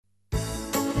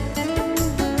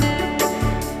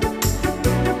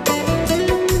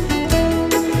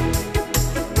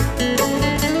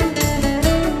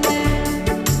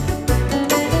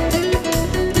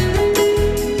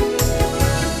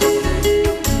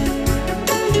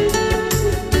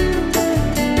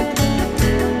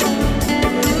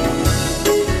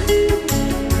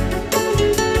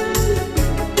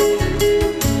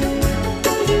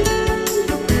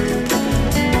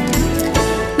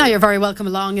you're very welcome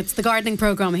along. It's the gardening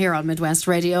programme here on Midwest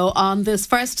Radio on this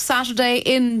first Saturday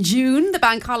in June, the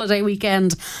bank holiday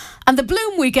weekend and the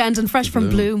Bloom weekend. And fresh from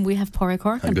Bloom, we have Pádraig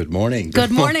Corkin. Good morning.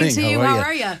 Good morning to you. How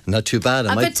are you? Not too bad.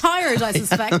 A bit tired, I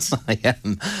suspect. I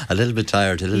am a little bit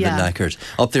tired, a little bit knackered.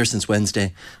 Up there since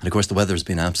Wednesday. And of course, the weather's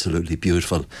been absolutely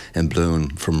beautiful in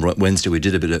Bloom. From Wednesday, we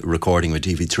did a bit of recording with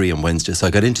TV3 on Wednesday. So I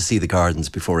got in to see the gardens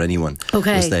before anyone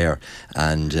was there.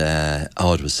 And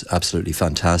it was absolutely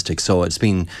fantastic. So it's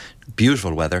been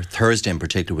beautiful weather. Thursday in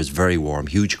particular was very warm.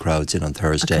 Huge crowds in on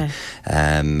Thursday.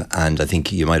 And I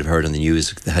think you might have heard on the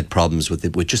news they had problems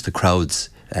with just the crowds.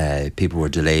 People were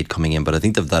delayed coming in, but I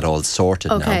think that all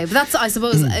sorted now. Okay, but that's, I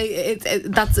suppose,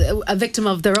 that's a victim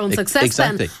of their own success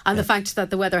then, and the fact that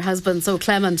the weather has been so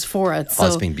clement for it. So.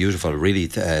 It's been beautiful. Really,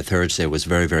 Thursday was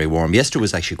very, very warm. Yesterday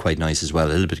was actually quite nice as well,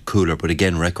 a little bit cooler, but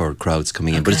again, record crowds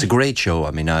coming in. But it's a great show.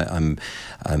 I mean, I'm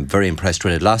very impressed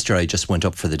with it. Last year I just went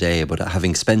up for the day, but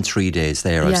having spent 3 days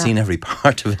there, I've seen every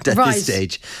part of it at this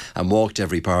stage and walked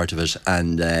every part of it,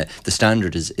 and the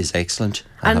standard is excellent,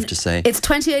 I have to say. It's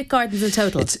 28 gardens in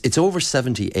total. It's over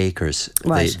 70 acres,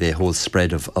 the whole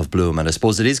spread of Bloom, and I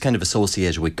suppose it is kind of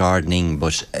associated with gardening,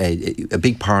 but a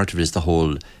big part of it is the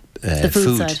whole the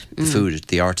food,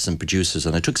 the artisan producers.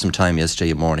 And I took some time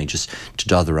yesterday morning just to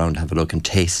dawdle around, have a look and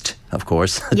taste, of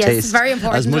course. Yes, taste it's very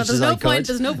important. as much there's as no I point. could.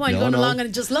 There's no point going along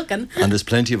and just looking. And there's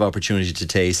plenty of opportunity to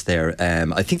taste there.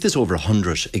 I think there's over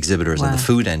 100 exhibitors on the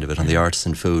food end of it, on the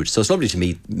artisan food. So it's lovely to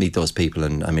meet those people.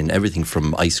 And I mean, everything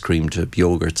from ice cream to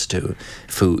yogurts to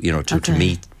food, to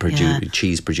meat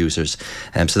cheese producers.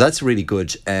 So that's really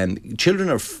good.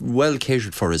 Children are well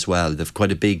catered for as well. They've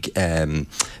quite a big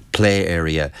play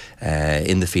area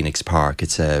in the Phoenix Park.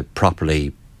 It's a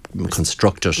properly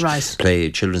constructed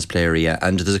children's play area,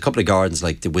 and there's a couple of gardens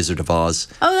like the Wizard of Oz.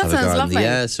 Oh, that sounds lovely.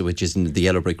 Yeah, so which is in the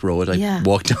Yellow Brick Road. I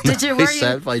walked down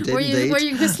myself. I did. Were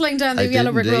you whistling down the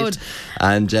Yellow Brick Road?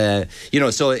 And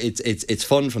so it's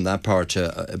fun from that part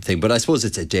thing. But I suppose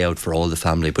it's a day out for all the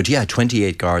family. But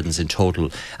 28 gardens in total,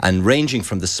 and ranging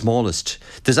from the smallest.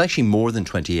 There's actually more than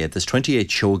 28. There's 28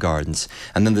 show gardens,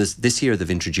 and then this year they've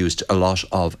introduced a lot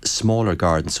of smaller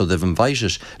gardens. So they've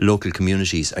invited local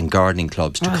communities and gardening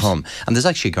clubs to come. And there's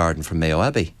actually a garden from Mayo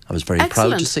Abbey. I was very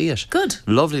proud to see it. Good.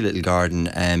 Lovely little garden,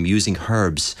 using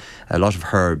herbs, a lot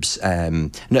of herbs.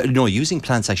 Using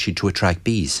plants actually to attract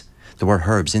bees. There were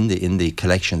herbs in the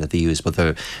collection that they used, but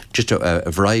they're just a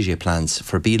variety of plants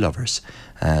for bee lovers.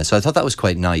 So I thought that was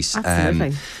quite nice.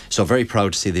 Absolutely. So very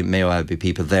proud to see the Mayo Abbey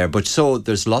people there. But so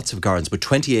there's lots of gardens, but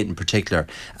 28 in particular,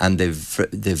 and they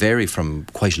vary from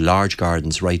quite large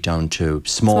gardens right down to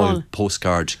small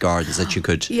postcard gardens that you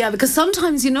could. Yeah, because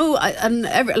sometimes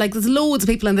there's loads of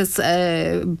people in this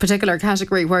particular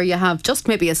category where you have just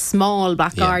maybe a small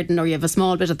back garden, or you have a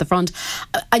small bit at the front,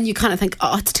 and you kind of think,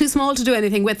 it's too small to do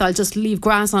anything with. I'll just leave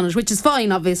grass on it, which is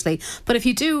fine, obviously. But if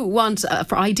you do want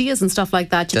for ideas and stuff like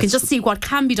that, you can just see what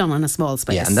can be done on a small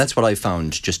space. Yeah, and that's what I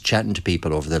found just chatting to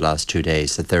people over the last 2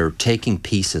 days, that they're taking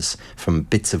pieces from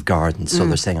bits of gardens. So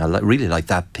they're saying, I really like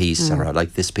that piece, or I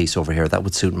like this piece over here, that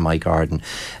would suit my garden.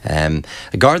 A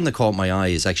garden that caught my eye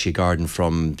is actually a garden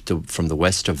from the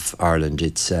west of Ireland.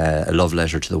 It's a love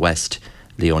letter to the west.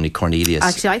 Leonie Cornelius.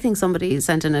 Actually, I think somebody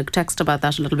sent in a text about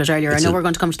that a little bit earlier. I know we're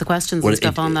going to come to the questions and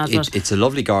stuff on that. It's a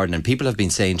lovely garden, and people have been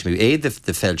saying to me, they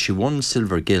felt she won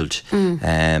silver gilt.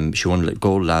 She won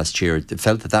gold last year. They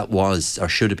felt that was or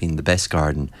should have been the best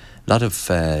garden. A lot of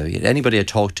anybody I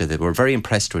talked to, they were very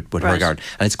impressed with her garden,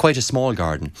 and it's quite a small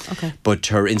garden. But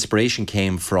her inspiration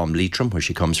came from Leitrim, where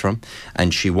she comes from,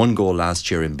 and she won gold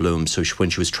last year in Bloom. So when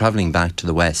she was travelling back to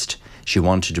the west, she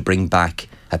wanted to bring back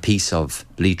a piece of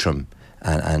Leitrim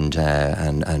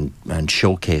and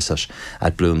showcase it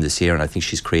at Bloom this year, and I think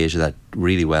she's created that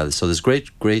really well. So there's great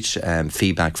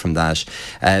feedback from that.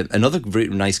 Another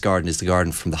nice garden is the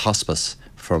garden from the hospice,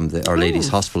 from the Our Lady's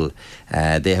Hospital.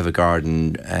 They have a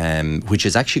garden which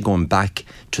is actually going back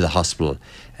to the hospital.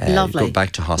 Go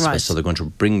back to hospice, so they're going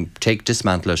to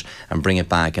dismantle it and bring it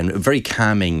back, and a very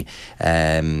calming,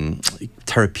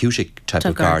 therapeutic type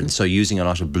of garden. So using a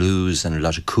lot of blues and a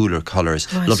lot of cooler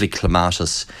colours, lovely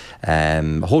clematis, a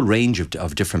whole range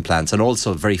of different plants, and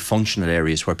also very functional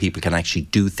areas where people can actually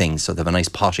do things. So they have a nice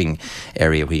potting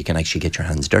area where you can actually get your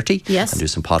hands dirty and do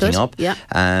some potting up. Yeah.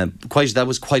 That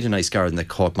was quite a nice garden that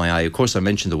caught my eye. Of course, I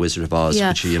mentioned the Wizard of Oz,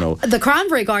 which the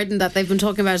cranberry garden that they've been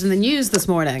talking about in the news this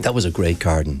morning. That was a great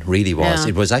garden. Really was.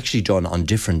 It was actually done on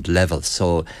different levels,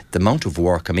 so the amount of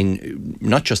work, I mean,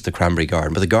 not just the cranberry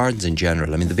garden but the gardens in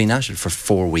general, I mean, they've been at it for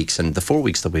 4 weeks, and the 4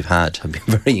 weeks that we've had have been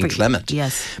very inclement.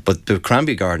 But the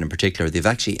cranberry garden in particular, they've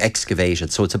actually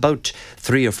excavated, so it's about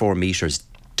 3 or 4 metres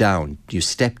down. You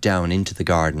step down into the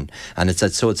garden, and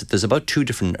there's about 2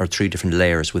 different or 3 different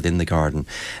layers within the garden.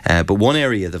 But one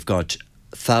area they've got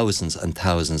thousands and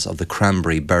thousands of the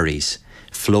cranberry berries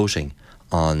floating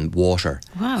on water.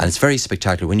 Wow. And it's very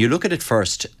spectacular. When you look at it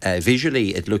first, visually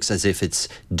it looks as if it's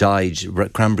dyed.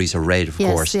 Cranberries are red, of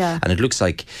course, and it looks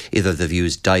like either they've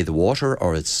used dye the water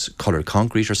or it's coloured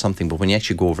concrete or something. But when you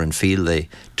actually go over and feel, they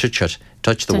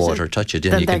touch the water, touch it,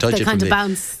 and you can touch they it kind from of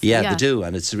bounce. Yeah, they do,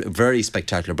 and it's very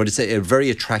spectacular. But it's a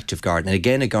very attractive garden. And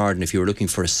again, a garden, if you were looking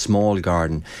for a small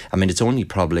garden, I mean, it's only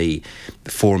probably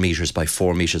 4 metres by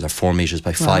 4 metres or 4 metres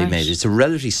by 5 metres. It's a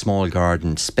relatively small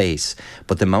garden space,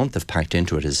 but the amount they've packed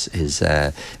into it is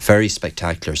very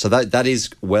spectacular. So that is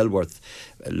well worth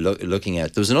looking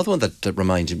at. There was another one that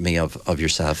reminded me of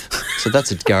yourself. So that's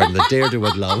a garden that Deirdre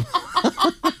would love.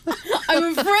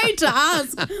 I'm afraid to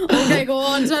ask. Okay, go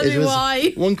on, tell me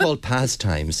why. One called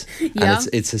Pastimes. Yeah. And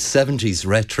it's a 70s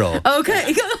retro.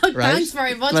 Okay, right? Thanks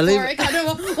very much, Warwick. I don't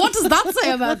know, what does that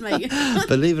say about me?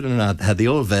 Believe it or not, they had the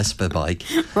old Vespa bike.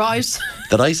 Right.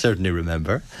 That I certainly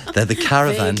remember. They had the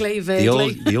caravan.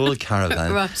 Vaguely. The old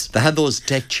caravan. Right. They had those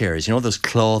deck chairs, those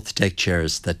cloth deck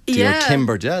chairs that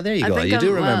timbered. Yeah, there you go. You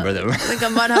do remember them. I think I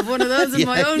might have one of those in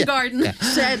my own garden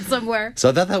shed somewhere.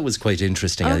 So that was quite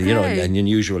interesting. Okay. An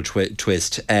unusual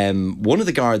twist. One of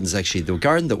the gardens, actually, the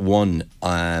garden that won,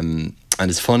 and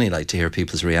it's funny, like, to hear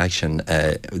people's reaction.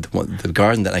 The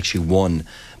garden that actually won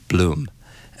Bloom,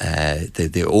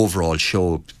 the overall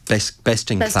show,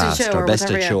 best in class or best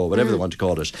at show, whatever they want to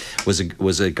call it,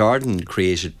 was a garden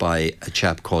created by a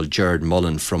chap called Jared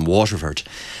Mullen from Waterford,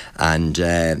 and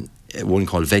one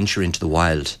called Venture into the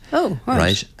Wild. Oh,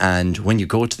 right. And when you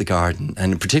go to the garden,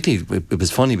 and particularly, it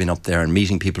was funny being up there and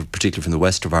meeting people, particularly from the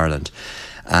west of Ireland,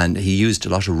 and he used a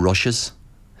lot of rushes.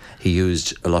 He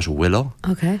used a lot of willow.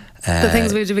 Okay. The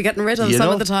things we'd be getting rid of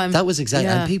some of the time. That was exactly,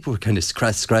 and people were kind of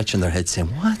scratching their heads saying,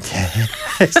 what the hell?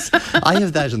 I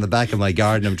have that in the back of my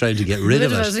garden, I'm trying to get rid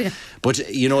of it. Yeah. But,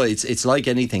 it's like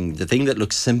anything. The thing that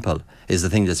looks simple is the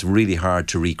thing that's really hard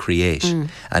to recreate.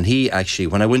 And he actually,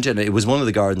 when I went in, it was one of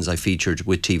the gardens I featured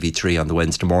with TV3 on the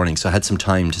Wednesday morning, so I had some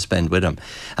time to spend with him.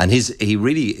 And he's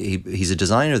a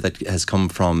designer that has come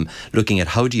from looking at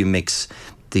how do you mix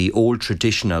the old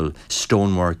traditional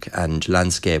stonework and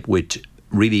landscape with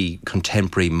really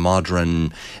contemporary,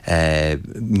 modern,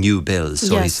 new builds.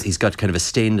 So he's got kind of a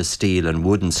stainless steel and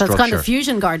wooden structure. So it's kind of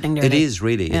fusion gardening, really. It is,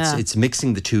 really. Yeah. It's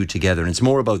mixing the two together, and it's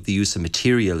more about the use of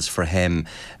materials for him,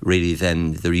 really,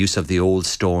 than the use of the old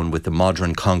stone with the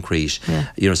modern concrete.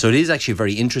 Yeah. So it is actually a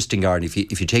very interesting garden if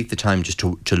you take the time just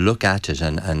to look at it,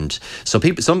 and so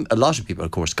a lot of people,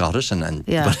 of course, got it,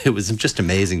 but it was just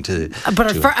amazing to.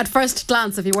 But at first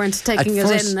glance, if you weren't taking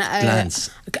it in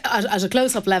at a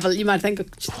close-up level, you might think,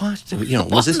 what?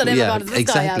 Was this? Yeah,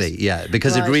 exactly. Yeah,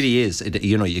 because it really is.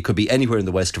 You could be anywhere in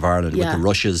the west of Ireland with the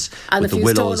rushes, and with the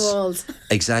willows, stone walls.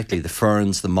 Exactly, the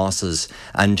ferns, the mosses,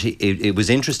 and it was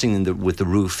interesting with the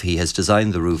roof. He has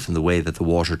designed the roof in the way that the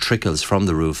water trickles from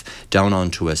the roof down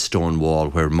onto a stone wall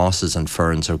where mosses and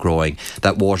ferns are growing.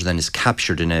 That water then is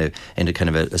captured in a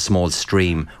kind of a small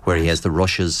stream where he has the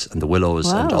rushes and the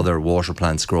willows and other water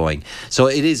plants growing. So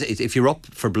it is. If you're up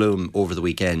for Bloom over the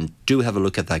weekend, do have a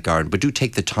look at that garden, but do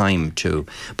take the time to.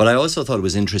 But I also thought it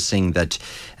was interesting that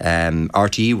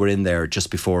RTE were in there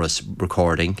just before us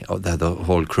recording, the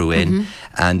whole crew in,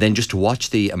 and then just to watch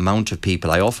the amount of people.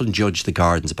 I often judge the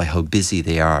gardens by how busy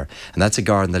they are, and that's a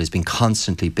garden that has been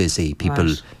constantly busy.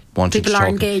 People are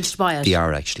engaged by it. They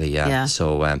are actually, yeah.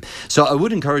 So I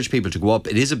would encourage people to go up.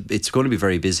 It's going to be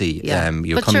very busy. Yeah.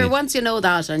 But sure, once you know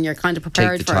that and you're kind of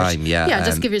prepared take the time,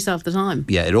 just give yourself the time.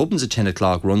 Yeah, it opens at 10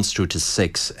 o'clock, runs through to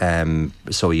 6.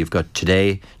 So you've got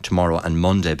today, tomorrow, and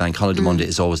Monday. Bank Holiday Monday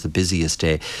is always the busiest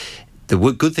day. The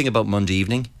good thing about Monday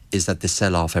evening is that they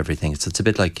sell off everything. So it's a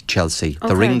bit like Chelsea.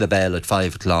 They ring the bell at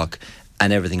 5 o'clock.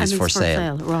 And everything is for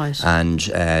sale. Right. And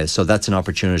so that's an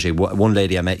opportunity. One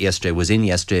lady I met yesterday was in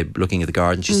yesterday looking at the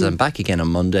garden. She said, I'm back again on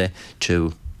Monday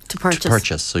to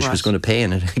purchase. So she was going to pay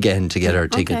in it again to get her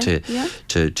ticket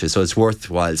to so it's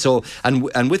worthwhile. So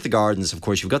and with the gardens, of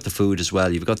course, you've got the food as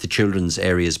well. You've got the children's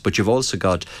areas, but you've also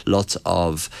got lots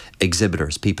of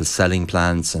exhibitors, people selling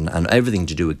plants, and everything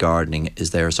to do with gardening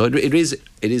is there. So it is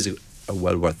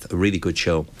well worth a really good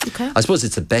show. Okay. I suppose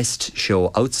it's the best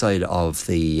show outside of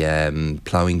the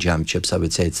ploughing jam chips. I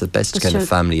would say it's the best kind of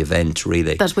family event,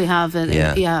 really, that we have at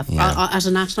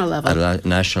a national level. At a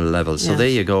national level. So there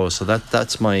you go. So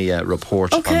that's my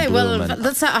report. Okay, on well,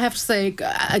 that's, I have to say,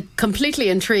 completely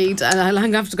intrigued, and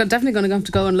I'm definitely going to have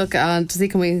to go and look to see,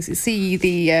 can we see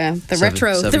the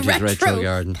retro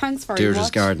garden. Thanks very Deirdre's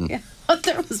much. garden. Yeah. Oh,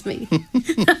 there was me.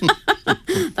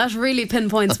 That really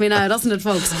pinpoints me now, doesn't it,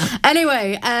 folks?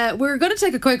 Anyway, we're going to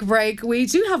take a quick break. We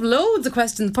do have loads of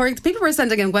questions. People were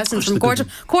sending in questions from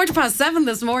quarter past 7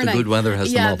 this morning. The good weather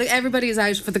has them up. Everybody is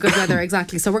out for the good weather,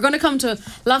 exactly. So we're going to come to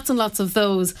lots and lots of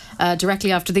those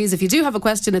directly after these. If you do have a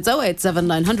question, it's 087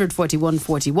 900 41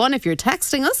 41. If you're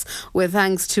texting us, with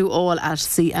thanks to all at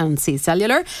C&C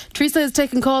Cellular. Teresa is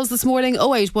taking calls this morning,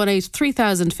 0818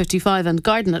 3055 and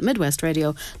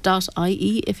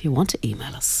garden@midwestradio.ie if you want to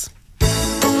email us.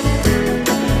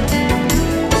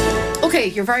 Okay,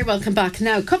 you're very welcome back.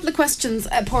 Now, a couple of questions,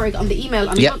 Pádraig, on the email.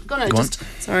 I'm going to just...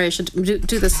 Sorry, I should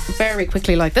do this very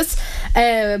quickly like this.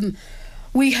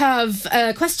 We have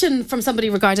a question from somebody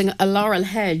regarding a laurel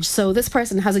hedge. So this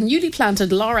person has a newly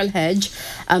planted laurel hedge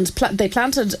and they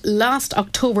planted last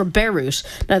October bare root.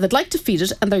 Now they'd like to feed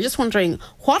it and they're just wondering,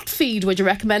 what feed would you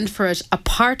recommend for it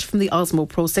apart from the Osmo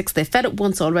Pro 6? They fed it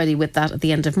once already with that at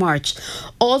the end of March.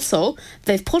 Also,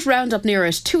 they've put Roundup near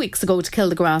it 2 weeks ago to kill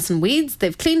the grass and weeds.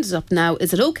 They've cleaned it up now.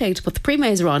 Is it okay to put the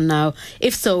pre-mazer on now?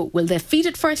 If so, will they feed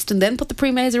it first and then put the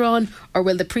pre-mazer on, or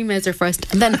will the pre-mazer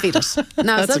first and then feed it?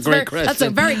 Now, that's a great question. That's a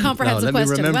very comprehensive question.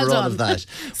 Let me remember well all done. of that.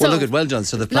 Well, done.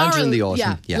 So they've planted in the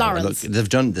autumn. Laurels.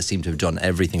 They seem to have done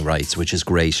everything right, which is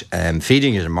great.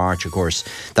 Feeding it in March, of course,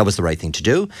 that was the right thing to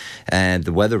do.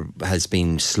 The weather has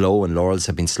been slow and laurels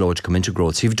have been slow to come into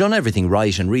growth. So you've done everything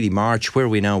right. And really, March, where are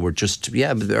we now? We're just,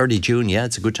 early June. Yeah,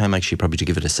 it's a good time actually probably to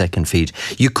give it a second feed.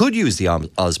 You could use the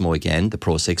Osmo again, the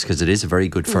Pro 6, because it is a very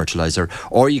good fertiliser.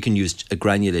 Or you can use a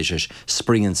granulated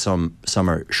spring and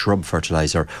summer shrub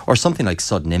fertiliser or something like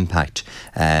Sudden Impact.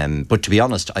 But to be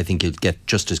honest, I think you'll get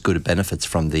just as good benefits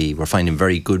from we're finding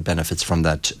very good benefits from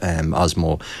that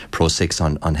Osmo Pro 6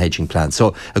 on hedging plants.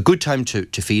 So a good time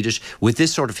to feed it. With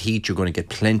this sort of heat, you're going to get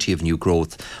plenty of new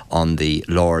growth on the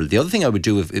laurel. The other thing I would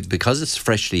do, because it's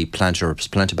freshly planted or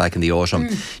planted back in the autumn,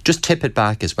 just tip it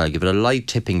back as well. Give it a light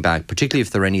tipping back, particularly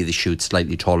if there are any of the shoots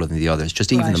slightly taller than the others.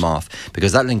 Just even them off,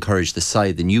 because that'll encourage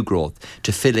the new growth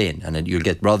to fill in, and you'll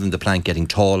get, rather than the plant getting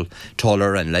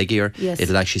taller and leggier,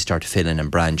 it'll actually start to fill in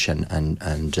and branch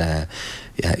and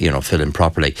fill in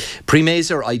properly.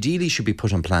 Pre-mazer ideally should be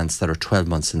put on plants that are 12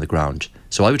 months in the ground.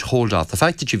 So I would hold off. The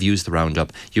fact that you've used the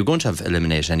Roundup, you're going to have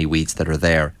eliminated any weeds that are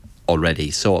there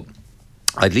already. So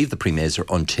I'd leave the pre-mazer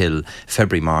until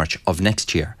February, March of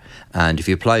next year. And if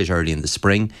you apply it early in the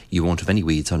spring, you won't have any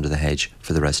weeds under the hedge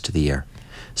for the rest of the year.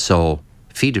 So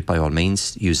feed it by all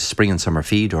means. Use spring and summer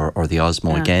feed or the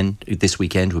Osmo again. This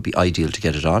weekend would be ideal to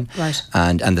get it on. Right.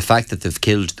 And the fact that they've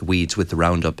killed the weeds with the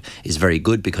Roundup is very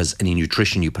good, because any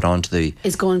nutrition you put onto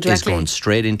is going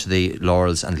straight into the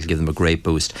laurels, and it'll give them a great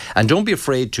boost. And don't be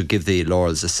afraid to give the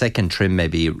laurels a second trim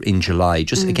maybe in July.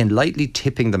 Just again lightly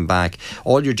tipping them back.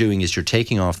 All you're doing is you're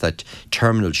taking off that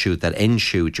terminal shoot, that end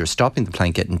shoot. You're stopping the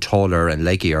plant getting taller and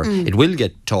leggier. It will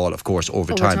get tall, of course,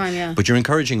 over time, but you're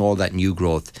encouraging all that new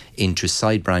growth into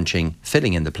side branching,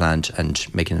 filling in the plant and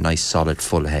making a nice solid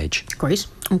full hedge. Great.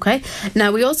 Okay.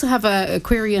 Now we also have a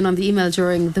query in on the email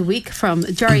during the week from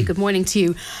Jerry. Good morning to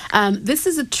you. This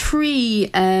is a tree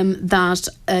that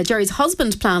Jerry's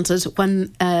husband planted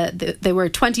when they were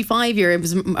 25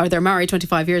 years, or they're married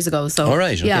 25 years ago. So all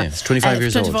right. Okay. It's 25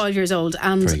 years old. 25 years old,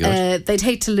 and they'd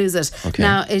hate to lose it. Okay.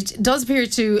 Now it does appear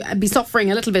to be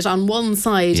suffering a little bit on one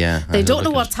side. Yeah. They don't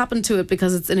know what's happened to it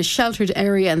because it's in a sheltered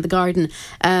area in the garden,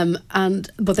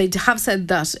 but they have said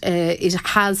that it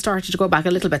has started to go back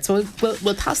a little bit. So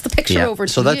we'll pass the picture over to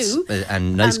you. So that's a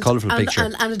nice colourful picture.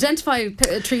 And identify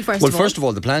a tree first of all. Well, first of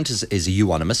all, the plant is a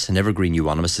euonymus, an evergreen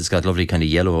euonymus. It's got lovely kind of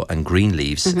yellow and green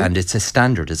leaves, and it's a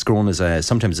standard. It's grown as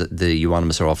sometimes the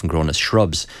euonymus are often grown as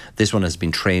shrubs. This one has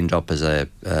been trained up as a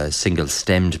single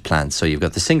stemmed plant. So you've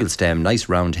got the single stem, nice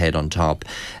round head on top,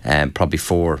 probably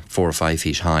 4 or 5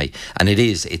 feet high, and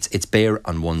it's bare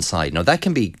on one side. Now that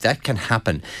can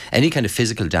happen. Any kind of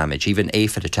physical damage, even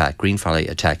aphid attack, green fly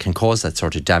attack, can cause that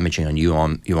sort of damaging on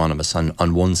euonymus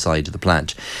on one side of the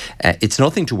plant. It's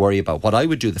nothing to worry about. What I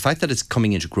would do, the fact that it's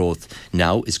coming into growth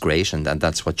now is great, and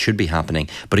that's what should be happening.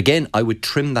 But again, I would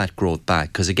trim that growth back,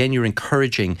 because again, you're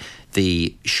encouraging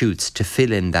the shoots to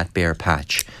fill in that bare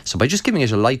patch. So by just giving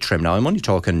it a light trim, now I'm only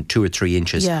talking 2 or 3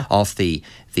 inches off the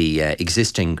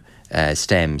existing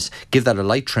stems, give that a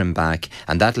light trim back,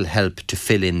 and that'll help to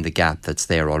fill in the gap that's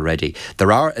there already.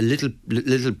 There are a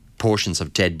little portions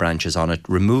of dead branches on it.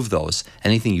 Remove those.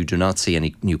 Anything you do not see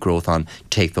any new growth on,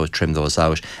 trim those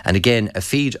out. And again, a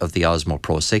feed of the Osmo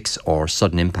Pro 6 or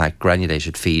Sudden Impact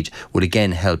granulated feed would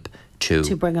again help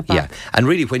to bring it back. And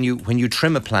really, when you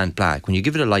trim a plant back, when you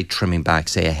give it a light trimming back,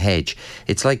 say a hedge,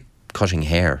 it's like cutting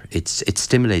hair. It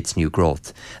stimulates new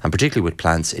growth, and particularly with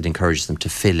plants, it encourages them to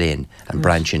fill in and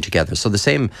branch in together. So the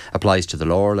same applies to the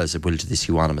laurel as it will to this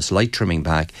euonymus. Light trimming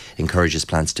back encourages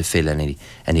plants to fill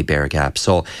any bare gaps.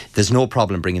 So there's no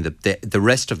problem bringing the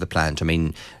rest of the plant. I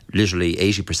mean, literally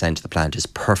 80% of the plant is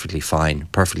perfectly fine,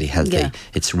 perfectly healthy. Yeah.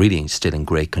 It's really still in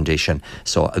great condition.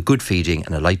 So a good feeding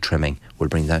and a light trimming will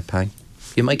bring that back.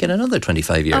 You might get another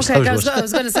 25 years Okay, out I of it.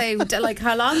 was going to say, like,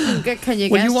 how long can you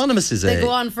get? Well, euonymuses, they go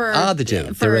on for they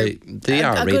do. for They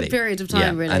are a really good period of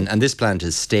time, really. And this plant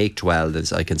is staked well.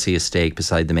 I can see a stake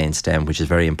beside the main stem, which is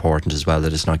very important as well,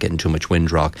 that it's not getting too much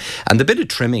windrock. And the bit of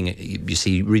trimming, you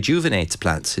see, rejuvenates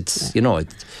plants. It's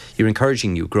you're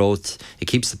encouraging new growth. It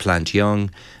keeps the plant young.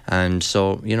 And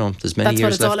so, there's many years left. That's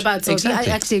what it's all about. So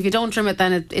exactly. actually, if you don't trim it,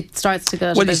 then it starts to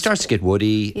get... Well, it starts to get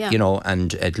woody, Yeah.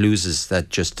 and it loses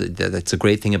that's a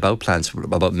great thing about plants,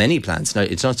 about many plants. Now,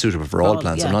 it's not suitable for all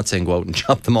plants. Yeah. I'm not saying go out and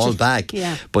chop them all back.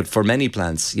 Yeah. But for many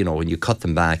plants, when you cut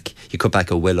them back, you cut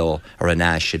back a willow or an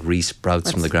ash, it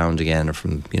re-sprouts from the ground again, or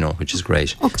from, which is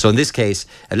great. Okay. So in this case,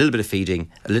 a little bit of feeding,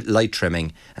 a little light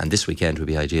trimming, and this weekend would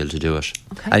be ideal to do it.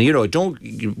 Okay. And,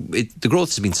 the growth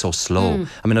has been so slow.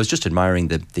 I mean, I was just admiring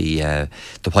the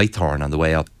whitethorn on the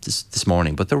way up this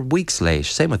morning, but they're weeks late.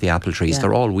 Same with the apple trees. Yeah.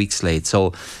 They're all weeks late.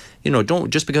 So, don't,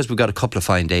 just because we've got a couple of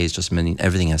fine days doesn't mean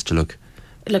everything has to look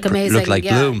amazing. Look like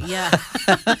bloom. Yeah.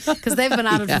 Because they've been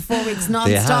at it for 4 weeks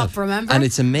non-stop, remember? And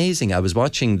it's amazing. I was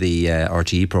watching the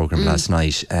RTE programme last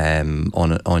night,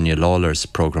 on Anya Lawler's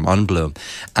programme, On Bloom,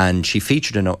 and she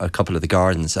featured in a couple of the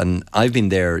gardens, and I've been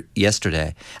there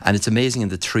yesterday, and it's amazing in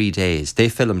the 3 days. They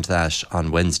filmed that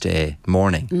on Wednesday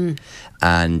morning,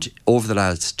 and over the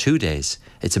last 2 days,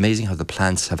 it's amazing how the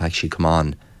plants have actually come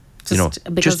on.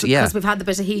 Because we've had the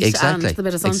bit of heat and the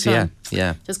bit of sunshine.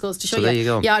 Yeah. Just goes to show so you. There you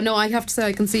go. Yeah, no, I have to say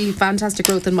I can see fantastic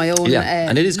growth in my own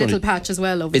and it is little patch as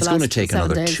well over the last 7 days. It's going to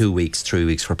take another 2 weeks, 3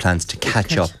 weeks for plants to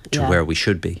catch up to where we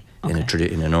should be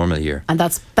in a normal year. And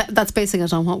that's basing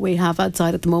it on what we have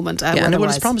outside at the moment. And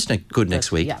it's promising good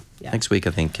next week. Yeah. Next week,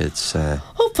 I think it's...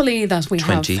 hopefully that we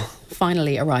 20. have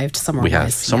finally arrived summer. We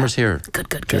have. Summer's here.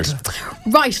 Good.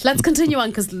 Right, let's continue on,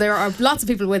 because there are lots of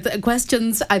people with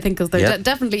questions, I think, because they're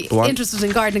definitely interested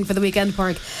in gardening for the weekend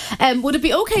park. Would it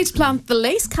be okay to plant the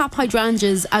lace cap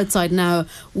hydrangeas outside now,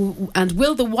 and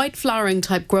will the white flowering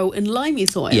type grow in limey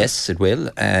soil? Yes, it will.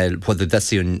 That's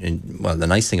the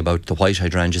nice thing about the white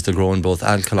hydrangeas, they grow in both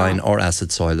alkaline or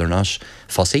acid soil. They're not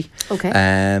fussy. Okay.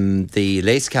 The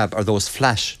lace cap are those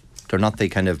flat. They're not the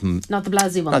kind of... Not the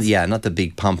blasey ones. Not the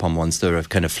big pom-pom ones. They're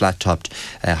kind of flat-topped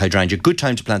hydrangea. Good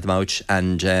time to plant them out,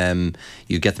 and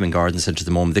you get them in garden centres at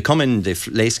the moment. They come in, the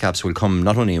lace caps will come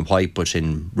not only in white, but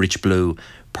in rich blue,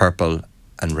 purple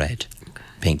and red,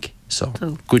 pink. So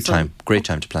great time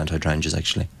to plant hydrangeas,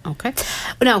 actually. Okay.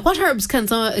 Now, what herbs can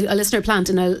a listener plant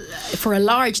for a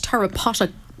large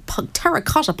terracotta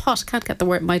pot? Can't get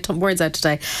my words out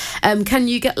today. Can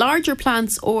you get larger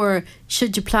plants, or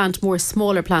should you plant more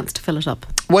smaller plants to fill it up?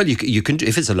 Well, you can,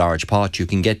 if it's a large pot, you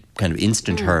can get kind of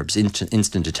instant herbs,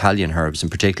 instant Italian herbs in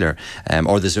particular.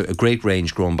 Or there's a great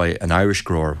range grown by an Irish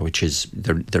grower, which is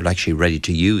they're actually ready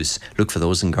to use. Look for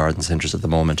those in garden centres at the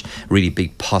moment. Really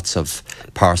big pots of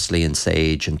parsley and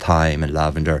sage and thyme and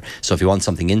lavender. So if you want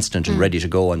something instant and ready to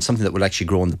go, and something that will actually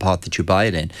grow in the pot that you buy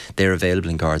it in, they're available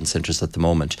in garden centres at the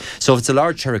moment. So if it's a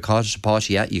large terracotta pot,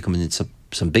 you can in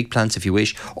some big plants if you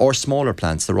wish, or smaller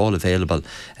plants. They're all available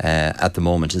at the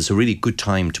moment. It's a really good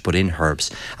time to put in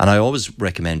herbs, and I always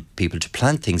recommend people to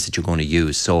plant things that you're going to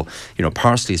use. So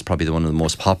parsley is probably one of the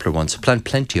most popular ones, so plant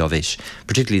plenty of it,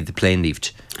 particularly the plain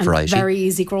leafed variety. Very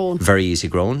easy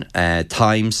grown.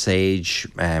 Thyme, sage,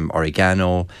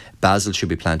 oregano, basil should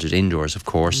be planted indoors, of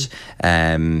course.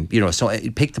 So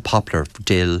pick the poplar,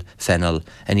 dill, fennel,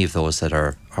 any of those that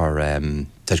are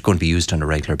going to be used on a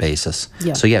regular basis.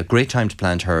 Yeah. So great time to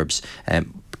plant herbs.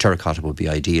 Terracotta would be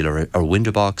ideal, or a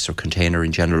window box or container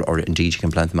in general, or indeed you can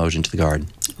plant them out into the garden.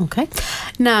 Okay.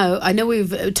 Now, I know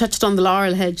we've touched on the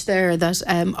laurel hedge there that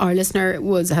our listener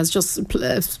has just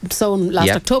sown last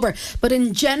October, but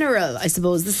in general, I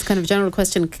suppose this is kind of a general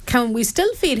question, can we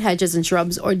still feed hedges and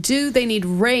shrubs, or do they need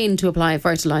rain to apply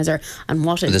fertiliser, and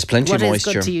there's plenty of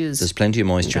moisture. Good to use? There's plenty of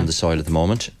moisture in the soil at the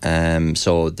moment,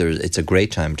 so it's a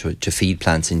great time to feed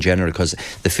plants in general, because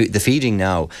the feeding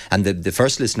now, and the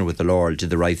first listener with the laurel did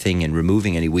the right thing in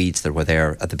removing any weeds that were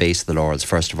there at the base of the laurels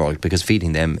first of all, because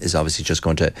feeding them is obviously just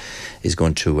going to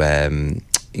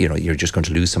you're just going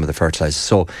to lose some of the fertilizer.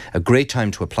 So a great time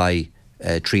to apply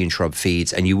tree and shrub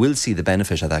feeds, and you will see the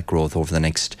benefit of that growth over the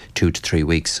next 2 to 3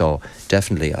 weeks. So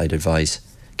definitely I'd advise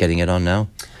getting it on now.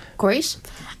 Great.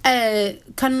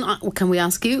 Can we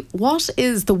ask you, what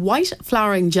is the white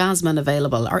flowering jasmine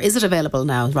available, or is it available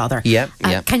now rather? Yeah.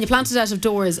 Can you plant it out of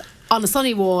doors on a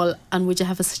sunny wall, and would you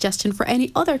have a suggestion for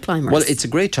any other climbers? Well, it's a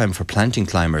great time for planting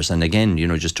climbers, and again,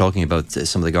 just talking about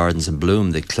some of the gardens in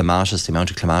bloom, the clematis, the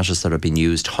amount of clematis that are being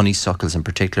used, honeysuckles in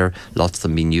particular, lots of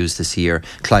them being used this year,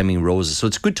 climbing roses, so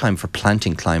it's a good time for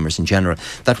planting climbers in general.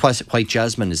 That white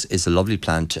jasmine is a lovely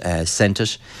plant,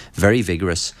 scented, very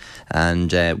vigorous,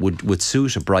 and would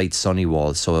suit a bright sunny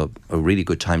wall, so a really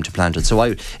good time to plant it. So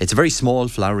it's a very small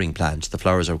flowering plant. The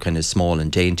flowers are kind of small and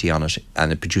dainty on it,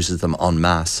 and it produces them en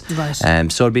masse.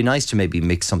 Right. So it'd be nice to maybe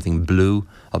mix something blue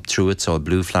up through it. So a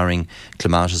blue flowering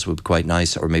clematis would be quite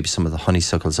nice, or maybe some of the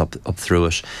honeysuckles up through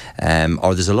it.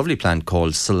 Or there's a lovely plant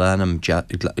called Solanum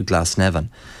glasnevin.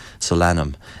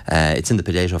 Solanum. It's in the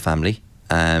potato family.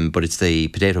 But it's the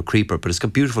potato creeper, but it's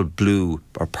got beautiful blue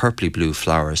or purpley blue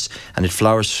flowers, and it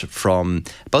flowers from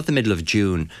about the middle of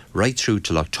June right through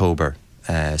till October.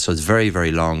 So it's very,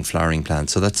 very long flowering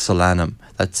plant. So that's Solanum.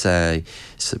 That's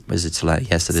is it Solanum?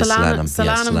 Yes, it is Solanum.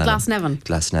 Solanum glasnevin.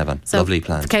 Glasnevin. So lovely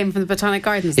plant. It came from the Botanic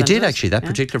Gardens. It did actually. That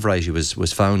particular variety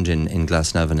was found in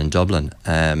Glasnevin in Dublin,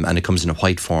 and it comes in a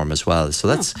white form as well.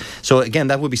 So so again,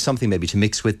 that would be something maybe to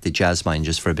mix with the jasmine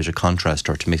just for a bit of contrast,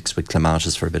 or to mix with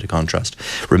clematis for a bit of contrast.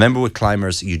 Remember, with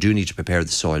climbers, you do need to prepare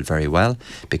the soil very well,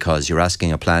 because you're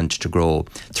asking a plant to grow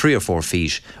 3 or 4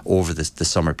 feet over the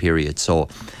summer period. So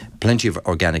plenty of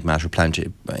organic matter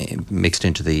mixed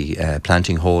into the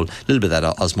planting hole. A little bit of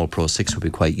that Osmo Pro 6 would be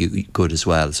quite good as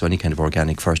well. So any kind of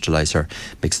organic fertiliser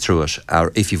mixed through it.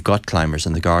 Or if you've got climbers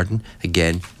in the garden,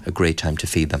 again, a great time to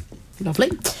feed them.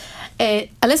 Lovely. A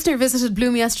listener visited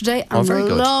Bloom yesterday and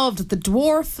loved the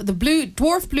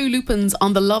dwarf blue lupins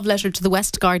on the love letter to the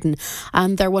West Garden,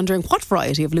 and they're wondering what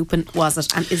variety of lupin was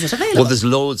it, and is it available? Well, there's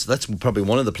loads. That's probably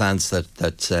one of the plants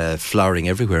that's flowering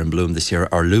everywhere in bloom this year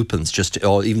are lupins.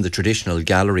 Even the traditional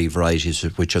gallery varieties,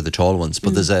 which are the tall ones.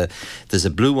 But there's a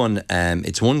blue one.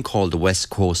 It's one called the West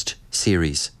Coast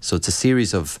series. So it's a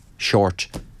series of short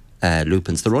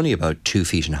lupins. They're only about 2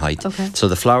 feet in height. Okay. So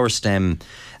the flower stem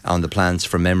on the plants,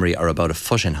 from memory, are about 1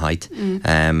 foot in height, and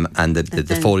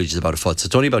the foliage is about 1 foot. So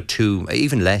it's only about 2,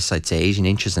 even less, I'd say, 18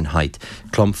 inches in height.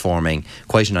 Clump forming,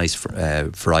 quite a nice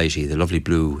variety. The lovely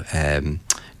blue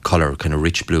colour, kind of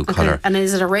rich blue colour. And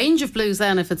is it a range of blues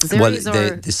then, if it's a series?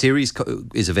 Well, the series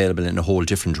is available in a whole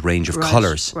different range of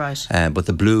colours. Right. But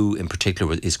the blue in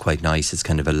particular is quite nice. It's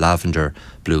kind of a lavender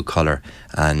blue colour.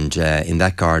 And in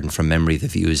that garden, from memory,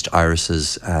 they've used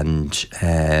irises and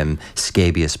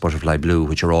scabious butterfly blue,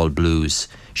 which are all blues,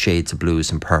 shades of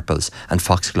blues and purples, and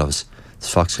foxgloves.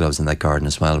 There's foxgloves in that garden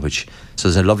as well, so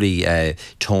there's a lovely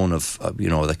tone of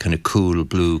that kind of cool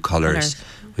blue colours.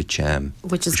 Which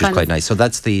is quite nice. So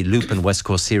that's the Lupin West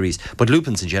Coast series. But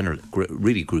lupins in general,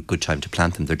 really good time to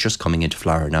plant them. They're just coming into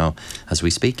flower now as we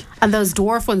speak. And those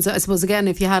dwarf ones, I suppose, again,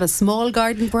 if you had a small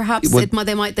garden, perhaps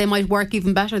they might work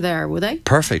even better there, would they?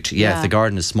 Perfect. Yeah. If the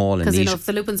garden is small and neat. Because if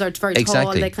the lupins are very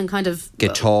tall, they can kind of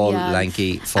get tall,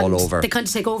 lanky, fall over. They kind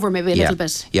of take over maybe a little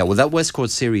bit. Yeah. Well, that West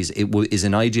Coast series is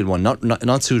an ideal one.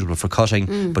 Not suitable for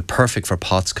cutting, but perfect for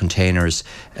pots, containers,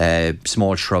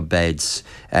 small shrub beds.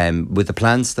 With the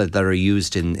plants that are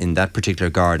used in that particular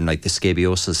garden, like the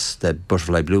scabiosus, the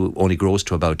butterfly blue, only grows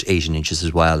to about 18 inches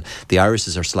as well. The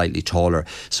irises are slightly taller.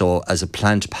 So as a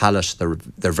plant palette,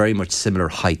 they're very much similar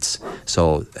heights.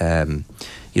 So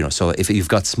so if you've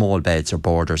got small beds or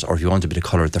borders, or if you want a bit of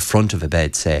colour at the front of a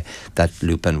bed, say, that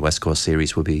Lupin West Coast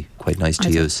series would be quite nice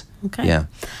to use. Okay. Yeah.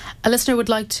 A listener would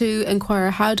like to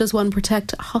inquire, how does one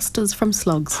protect hostas from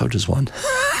slugs? How does one?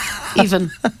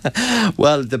 Even.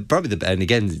 Well, and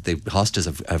again, the hostas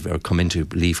have come into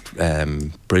leaf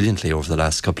brilliantly over the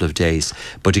last couple of days.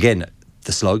 But again,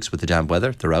 the slugs with the damp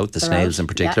weather, they're out. The snails in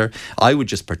particular. Yeah. I would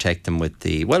just protect them with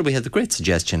we had the great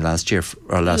suggestion last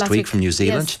week from New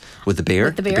Zealand, with the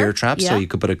beer trap. Yeah. So you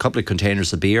could put a couple of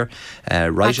containers of beer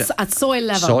at soil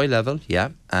level. Soil level, yeah.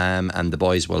 And the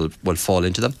boys will fall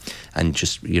into them and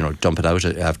just dump it out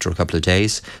after a couple of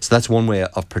days. So that's one way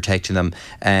of protecting them.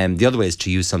 The other way is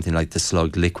to use something like the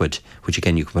slug liquid, which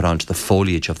again you can put onto the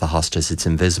foliage of the hostas. It's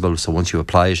invisible, so once you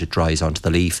apply it, it dries onto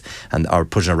the leaf, or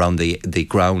put it around the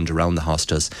ground around the hostas.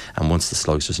 And once the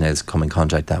slugs or snails come in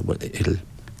contact, it'll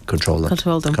control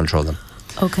them.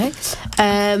 Okay.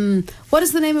 What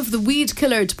is the name of the weed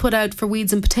killer to put out for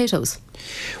weeds and potatoes?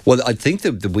 Well, I think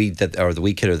the weed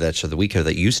killer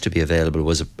that used to be available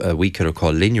was a weed killer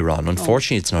called Linuron.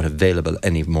 Unfortunately, it's not available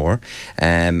anymore.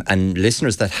 And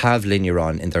listeners that have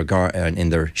Linuron in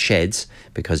their sheds,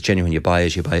 because generally when you buy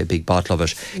a big bottle of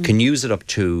it, can use it up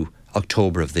to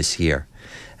October of this year.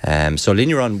 So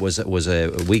Linuron was a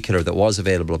weed killer that was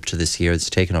available up to this year. It's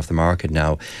taken off the market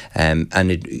now, and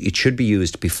it should be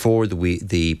used before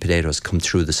the potatoes come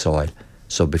through the soil.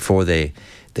 So before they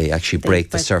actually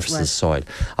break the surface of the soil.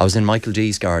 I was in Michael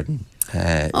D's garden.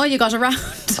 You got around.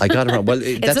 I got around. Well,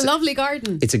 it's a lovely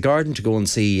garden. It's a garden to go and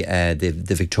see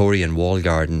the Victorian wall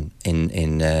garden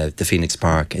in the Phoenix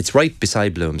Park. It's right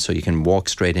beside Bloom, so you can walk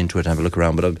straight into it and have a look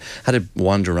around. But I had to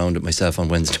wander around it myself on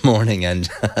Wednesday morning and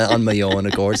on my own,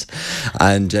 of course.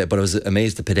 And but I was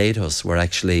amazed the potatoes were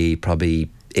actually probably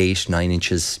 8-9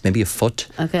 inches, maybe a foot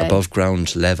above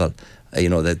ground level.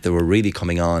 That they were really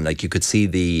coming on. Like you could see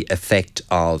the effect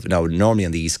of, now normally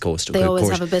on the East Coast, they always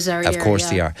course, have a bit earlier. Of course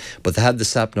they are. But they had the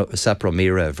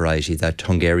Sapromira variety, that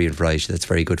Hungarian variety that's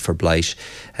very good for blight.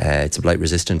 It's a blight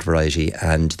resistant variety.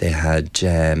 And they had,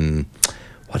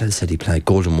 what else had he planted?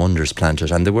 Golden Wonders planted.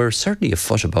 And they were certainly a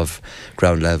foot above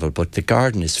ground level. But the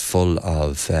garden is full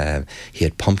of, he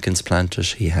had pumpkins planted.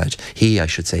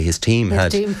 His team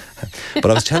had.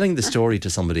 But I was telling the story to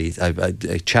somebody.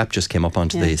 A chap just came up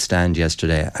onto the stand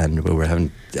yesterday, and we were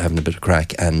having a bit of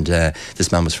crack. And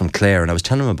this man was from Clare, and I was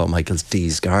telling him about Michael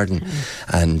D's garden,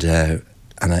 and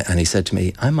he said to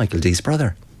me, "I'm Michael D's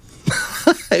brother."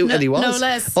 And he was. No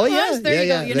less. Oh yeah, there you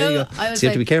go. You know, so you have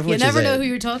to be careful. You never know who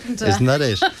you're talking to. Isn't that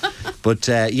it? But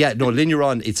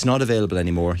Linuron, it's not available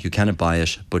anymore. You cannot buy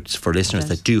it. But for listeners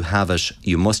that do have it,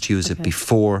 you must use it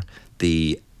before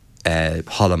the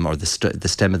holm or the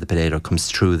stem of the potato comes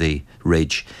through the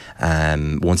ridge.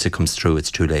 Once it comes through,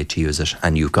 it's too late to use it,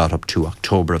 and you've got up to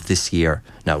October of this year.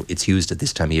 Now it's used at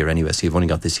this time of year anyway, so you've only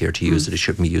got this year to use it. It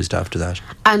shouldn't be used after that.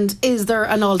 And is there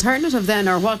an alternative then,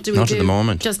 or what do we do? Not at the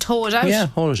moment. Just hoe it out? Yeah,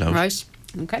 hoe it out. Right.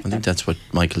 Okay. I think that's what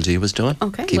Michael D was doing.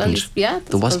 Okay.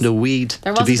 There wasn't a weed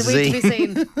to be seen.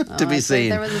 To be seen.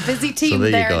 There was a busy team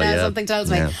there now, something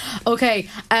tells me. Okay.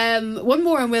 One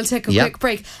more and we'll take a quick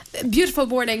break. Beautiful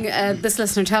morning, this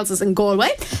listener tells us, in Galway.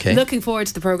 Okay. Looking forward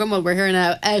to the programme. Well, we're here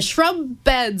now. Shrub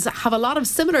beds have a lot of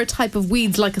similar type of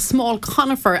weeds, like a small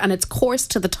conifer, and it's coarse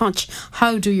to the touch.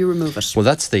 How do you remove it? Well,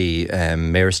 that's the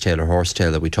mare's tail or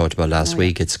horsetail that we talked about last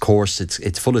week. It's coarse.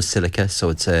 It's full of silica, so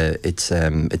it's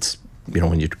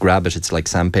when you grab it, it's like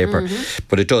sandpaper.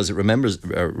 But it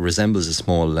resembles a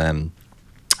small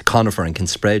conifer and can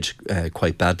spread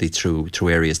quite badly through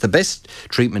areas. The best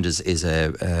treatment is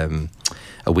a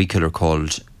weed killer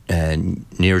called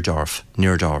Neerdorf.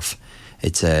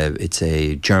 It's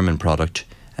a German product.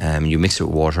 You mix it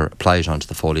with water, apply it onto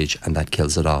the foliage, and that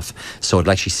kills it off. So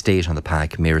it'll actually state on the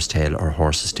pack mare's tail or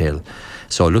horse's tail.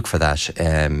 So look for that.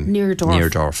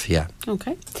 Neerdorf, yeah.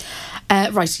 Okay.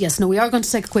 Right, yes, no, we are going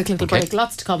to take a quick little break.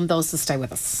 Lots to come, though, so stay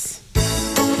with us.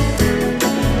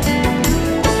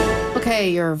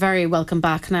 Okay, you're very welcome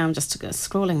back now. I'm just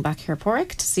scrolling back here,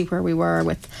 Porrick, to see where we were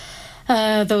with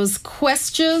those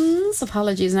questions.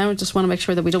 Apologies now, I just want to make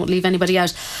sure that we don't leave anybody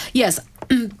out. Yes,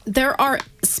 there are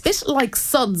spit-like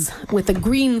suds with a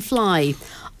green fly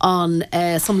on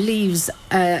some leaves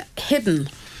hidden.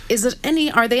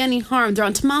 Are they any harm? They're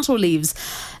on tomato leaves.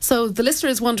 So the listener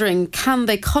is wondering, can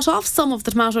they cut off some of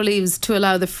the tomato leaves to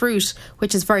allow the fruit,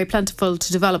 which is very plentiful,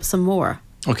 to develop some more?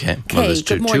 Okay. Well, there's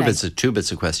two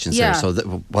bits of questions there. So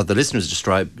what the listener is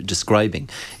describing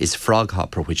is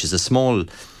froghopper, which is a small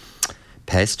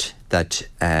pest that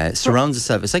surrounds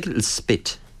itself. It's like a little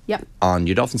spit. Yep.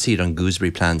 You'd often see it on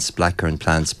gooseberry plants, blackcurrant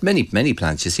plants, many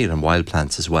plants. You see it on wild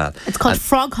plants as well. It's called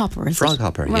froghopper, is it?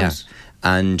 Froghopper, yeah.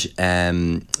 And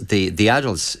the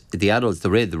adults,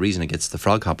 the reason it gets the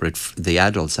froghopper, the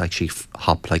adults actually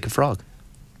hop like a frog,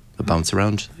 they bounce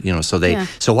around,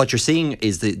 So what you're seeing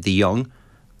is the young,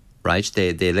 right?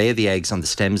 They lay the eggs on the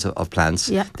stems of plants.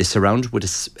 Yeah. They surround with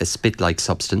a spit-like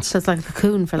substance. So it's like a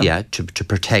cocoon for them. Yeah, to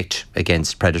protect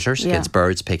against predators, against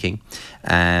birds picking.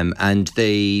 And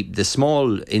the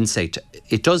small insect,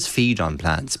 it does feed on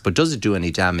plants, but does it do any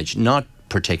damage? Not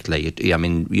particularly.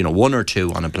 One or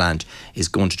two on a plant is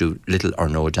going to do little or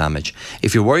no damage.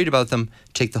 If you're worried about them,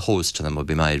 take the hose to them would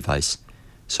be my advice.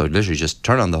 So literally just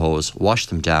turn on the hose, wash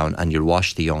them down, and you'll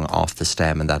wash the young off the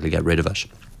stem, and that'll get rid of it.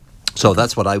 So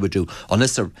that's what I would do,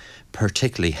 unless they're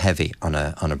particularly heavy on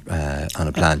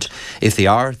a plant. If they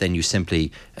are, then you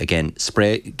simply again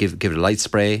spray, give it a light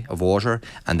spray of water,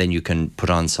 and then you can put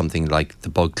on something like the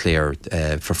bug clear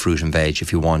for fruit and veg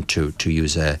if you want to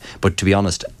use a. But to be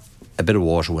honest, a bit of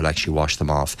water will actually wash them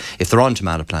off. If they're on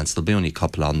tomato plants, there'll be only a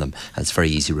couple on them, and it's very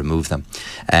easy to remove them.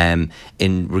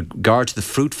 In regard to the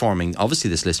fruit forming, obviously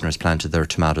this listener has planted their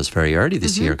tomatoes very early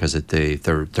this year because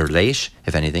they're late,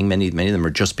 if anything. Many of them are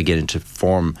just beginning to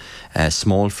form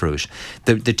small fruit.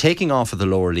 The taking off of the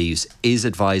lower leaves is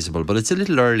advisable, but it's a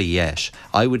little early yet.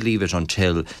 I would leave it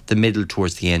until the middle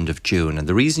towards the end of June. And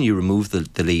the reason you remove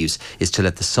the leaves is to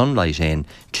let the sunlight in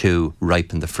to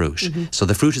ripen the fruit. So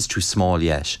the fruit is too small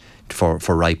yet for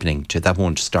ripening. That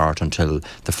won't start until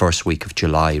the first week of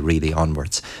July, really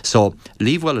onwards. So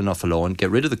leave well enough alone. Get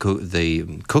rid of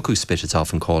the cuckoo spit, it's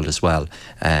often called as well.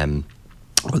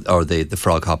 Or the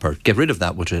frog hopper. Get rid of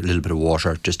that with a little bit of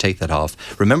water. Just take that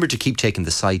off. Remember to keep taking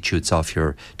the side shoots off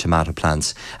your tomato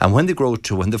plants. And when they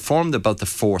form about the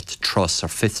fourth truss or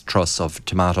fifth truss of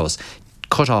tomatoes,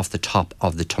 cut off the top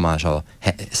of the tomato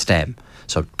stem.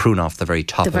 So prune off the very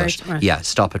top of it. Right. Yeah,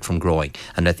 stop it from growing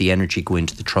and let the energy go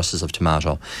into the trusses of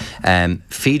tomato.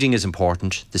 Feeding is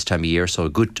important this time of year, so a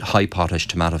good high potash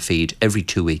tomato feed every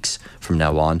 2 weeks from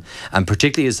now on. And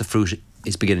particularly as the fruit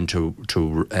is beginning to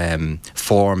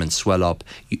form and swell up,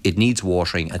 it needs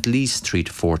watering at least 3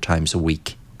 to 4 times a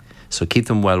week. So keep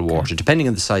them well watered, depending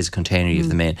on the size of container you have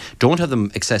them in. Don't have them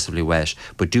excessively wet,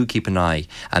 but do keep an eye.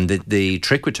 And the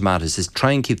trick with tomatoes is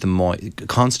try and keep them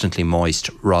constantly moist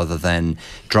rather than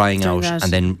drying out and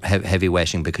then heavy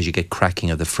wetting, because you get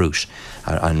cracking of the fruit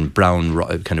and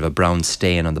kind of a brown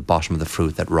stain on the bottom of the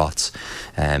fruit that rots.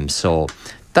 So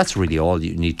that's really all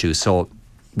you need to do. So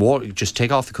just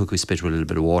take off the cuckoo spit with a little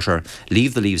bit of water,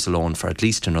 leave the leaves alone for at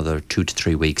least another 2 to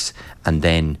 3 weeks, and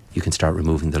then you can start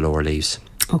removing the lower leaves.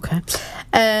 Okay.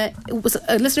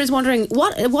 Listeners wondering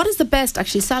what is the best,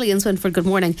 actually Sally in Swinford, good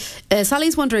morning.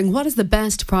 Sally's wondering what is the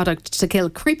best product to kill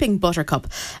creeping buttercup.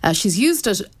 She's used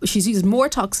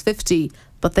Mortox 50,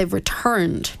 but they've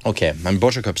returned. Okay, and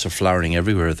buttercups are flowering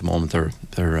everywhere at the moment.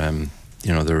 They're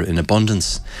in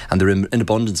abundance, and they're in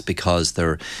abundance because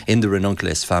they're in the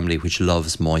ranunculus family, which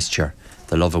loves moisture.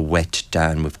 They love a wet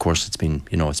down. Of course, it's been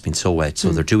so wet,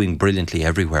 so they're doing brilliantly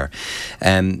everywhere.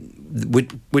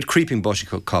 With creeping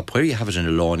buttercup, where you have it in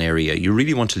a lawn area, you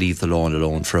really want to leave the lawn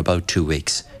alone for about 2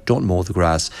 weeks. Don't mow the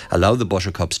grass. Allow the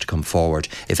buttercups to come forward.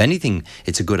 If anything,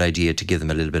 it's a good idea to give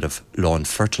them a little bit of lawn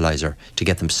fertiliser to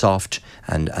get them soft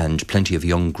and plenty of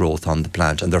young growth on the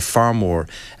plant. And they're far more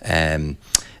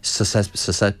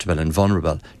susceptible and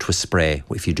vulnerable to a spray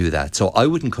if you do that. So I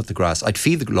wouldn't cut the grass. I'd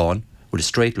feed the lawn with a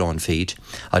straight lawn feed.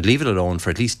 I'd leave it alone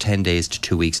for at least 10 days to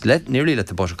 2 weeks. Nearly let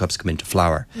the buttercups come into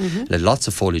flower. Let lots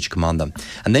of foliage come on them,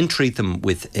 and then treat them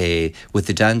with the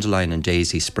dandelion and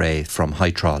daisy spray from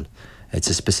Hytrol. It's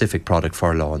a specific product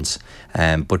for lawns,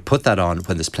 but put that on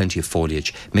when there's plenty of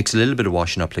foliage. Mix a little bit of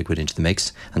washing up liquid into the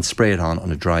mix and spray it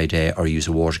on a dry day, or use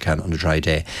a water can on a dry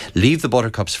day. Leave the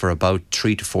buttercups for about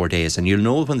 3 to 4 days, and you'll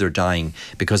know when they're dying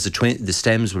because the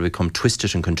stems will become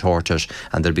twisted and contorted,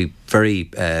 and they'll be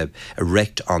very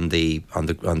erect on the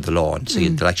lawn. So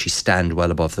they'll actually stand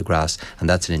well above the grass, and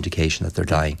that's an indication that they're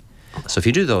dying. So if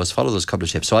you do follow those couple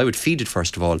of tips. So I would feed it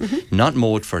first of all, not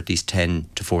mow it for at least 10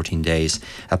 to 14 days.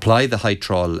 Apply the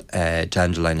Hytrol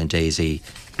dandelion and daisy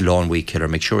lawn weed killer.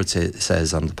 Make sure it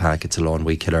says on the pack it's a lawn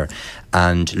weed killer,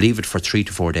 and leave it for 3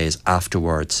 to 4 days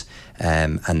afterwards,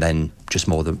 and then just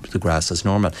mow the grass as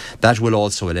normal. That will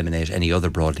also eliminate any other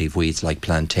broadleaf weeds like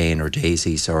plantain or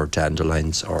daisies or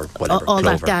dandelions or whatever. All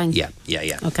clover. That gang. Yeah.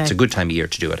 Okay. It's a good time of year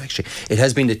to do it, actually. It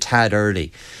has been a tad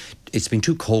early. It's been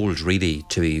too cold, really.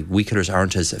 Weed killers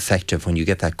aren't as effective when you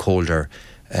get that colder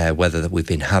weather that we've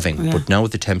been having. Yeah. But now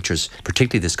with the temperatures,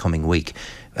 particularly this coming week,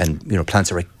 and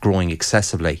plants are growing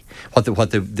excessively.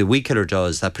 What the weed killer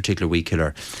does, that particular weed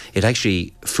killer, it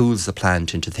actually fools the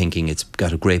plant into thinking it's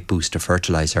got a great boost of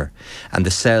fertiliser, and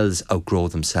the cells outgrow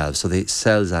themselves. So the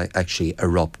cells actually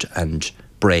erupt and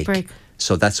break.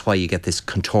 So that's why you get this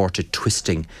contorted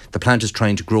twisting. The plant is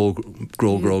trying to grow,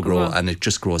 and it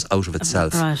just grows out of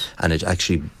itself, and it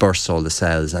actually bursts all the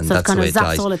cells, and so that's the way it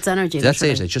dies. All its energy. That's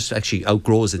it. It just actually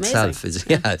outgrows itself.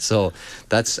 So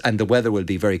and the weather will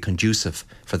be very conducive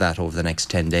for that over the next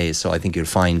 10 days. So I think you'll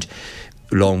find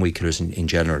lawn weed killers in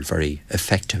general very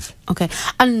effective. Okay,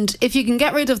 and if you can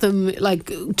get rid of them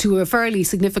to a fairly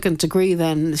significant degree,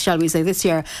 then shall we say this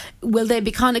year, will they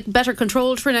be kind of better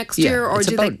controlled for next year, or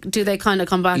do they kind of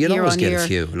come back year on year? You'll always get a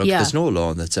few. Look, there's no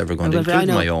lawn that's ever going to,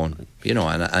 including my own.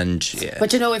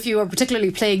 But if you were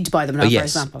particularly plagued by them now, for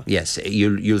example. Yes,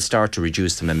 you'll start to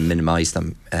reduce them and minimise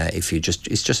them. It's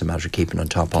just a matter of keeping on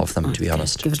top of them, to be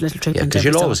honest. Give it a little treatment. Because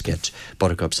you'll always get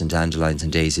buttercups and dandelions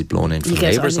and daisies blown in from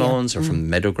neighbours' lawns or from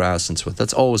meadowgrass and so on.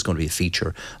 That's always going to be a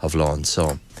feature of lawns.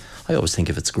 So I always think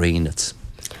if it's green, it's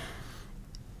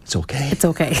It's okay. It's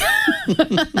okay.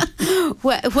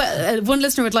 One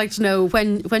listener would like to know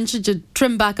when should you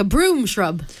trim back a broom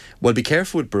shrub? Well, be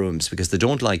careful with brooms because they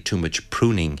don't like too much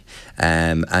pruning,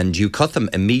 and you cut them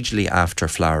immediately after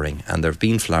flowering, and they've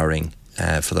been flowering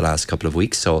for the last couple of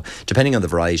weeks. So depending on the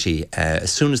variety,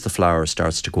 as soon as the flower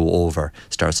starts to go over,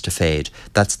 starts to fade,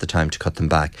 that's the time to cut them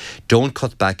back. Don't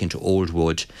cut back into old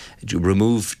wood.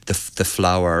 Remove the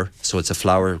flower, so it's a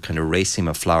flower, kind of raceme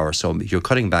of flower. So you're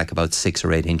cutting back about 6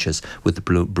 or 8 inches with the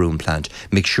broom plant.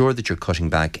 Make sure that you're cutting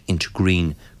back into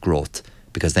green growth,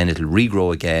 because then it'll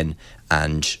regrow again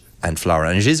and flower.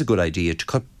 And it is a good idea to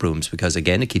cut brooms because,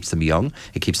 again, it keeps them young,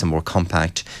 it keeps them more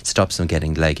compact, stops them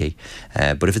getting leggy.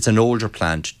 But if it's an older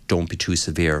plant, don't be too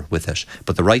severe with it.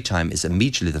 But the right time is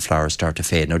immediately the flowers start to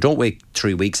fade. Now, don't wait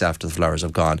 3 weeks after the flowers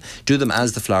have gone. Do them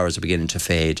as the flowers are beginning to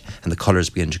fade and the colours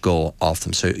begin to go off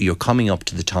them. So you're coming up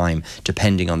to the time,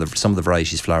 depending on some of the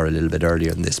varieties flower a little bit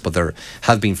earlier than this, but there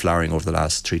have been flowering over the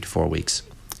last 3 to 4 weeks.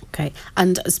 Okay.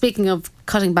 And speaking of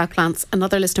cutting back plants,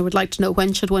 another listener would like to know,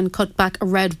 when should one cut back a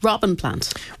red robin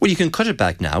plant? Well, you can cut it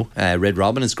back now. Red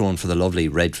robin is grown for the lovely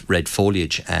red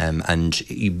foliage, and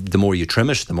the more you trim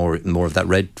it, the more of that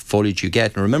red foliage you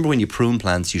get. And remember, when you prune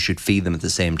plants, you should feed them at the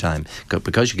same time,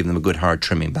 because you give them a good hard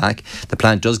trimming back. The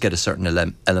plant does get a certain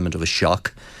element of a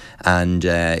shock. And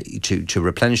to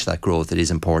replenish that growth, it is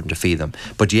important to feed them.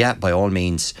 But yeah, by all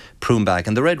means, prune back.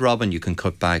 And the red robin, you can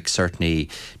cut back certainly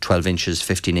 12 inches,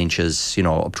 15 inches,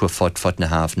 up to a foot and a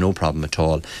half, no problem at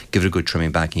all. Give it a good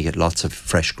trimming back and you get lots of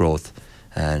fresh growth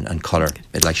and colour.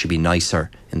 It'll actually be nicer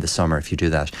in the summer if you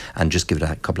do that. And just give it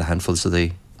a couple of handfuls of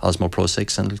the Osmo Pro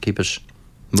 6 and it'll keep it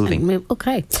moving.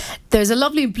 Okay. There's a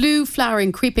lovely blue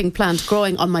flowering creeping plant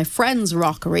growing on my friend's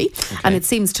rockery, and it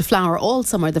seems to flower all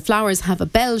summer. The flowers have a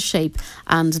bell shape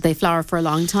and they flower for a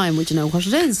long time. Would you know what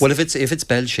it is? Well, if it's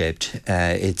bell shaped,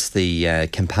 it's the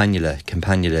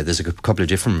campanula. There's a couple of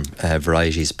different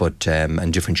varieties, but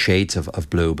and different shades of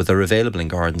blue, but they're available in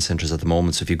garden centres at the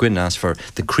moment. So if you go in and ask for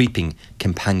the creeping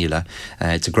campanula,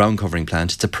 it's a ground covering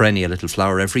plant. It's a perennial. It'll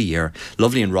flower every year.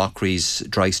 Lovely in rockeries,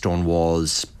 dry stone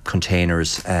walls,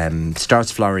 containers.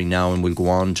 Starts flowering now and will go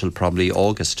on until probably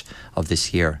August of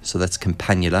this year. So that's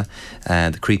campanula,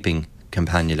 the creeping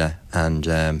campanula, and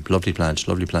lovely plant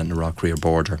in a rockery or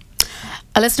border.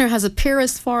 A listener has a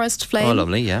Pyrrhus forest flame. Oh,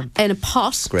 lovely, yeah. In a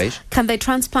pot. Great. Can they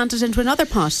transplant it into another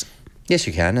pot? Yes,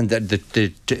 you can, and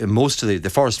most of the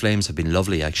forest flames have been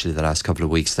lovely actually the last couple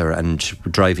of weeks there. And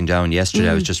driving down yesterday,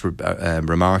 I was just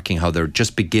remarking how they're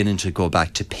just beginning to go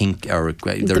back to pink, or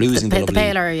they're losing the lovely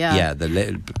paler,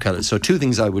 the colour. So 2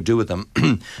 things I would do with them.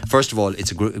 First of all,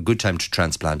 it's a good time to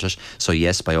transplant it. So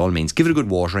yes, by all means, give it a good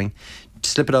watering.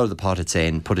 Slip it out of the pot it's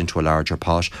in, put into a larger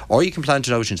pot, or you can plant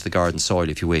it out into the garden soil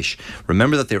if you wish.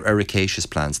 Remember that they're ericaceous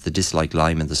plants that dislike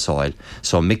lime in the soil,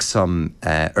 so mix some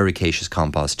ericaceous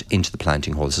compost into the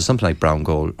planting hole, so something like brown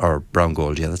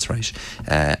gold, yeah, that's right,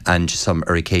 and some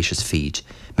ericaceous feed.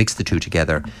 Mix the two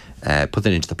together, put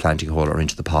it into the planting hole or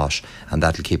into the pot, and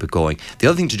that'll keep it going. The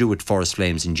other thing to do with forest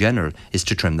flames in general is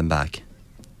to trim them back.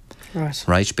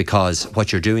 Right, because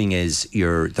what you're doing is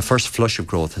the first flush of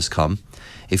growth has come.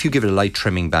 If you give it a light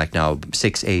trimming back now,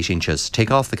 6-8 inches,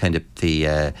 take off the kind of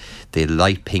the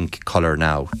light pink colour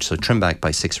now. So trim back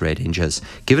by 6 or 8 inches.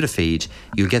 Give it a feed.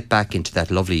 You'll get back into that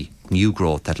lovely new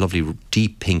growth, that lovely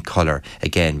deep pink colour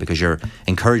again, because you're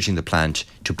encouraging the plant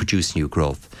to produce new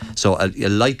growth. So a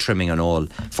light trimming on all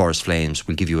forest flames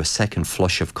will give you a second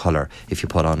flush of colour if you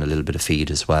put on a little bit of feed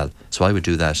as well. So I would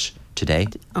do that today,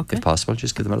 if possible.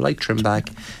 Just give them a light trim back,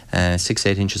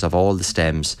 6-8 inches of all the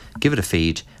stems. Give it a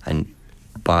feed, and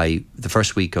by the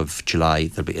first week of July,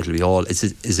 it'll be all as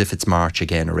if it's March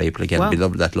again or April again. Wow. It'll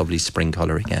be that lovely spring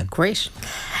colour again. Great.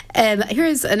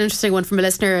 Here's an interesting one from a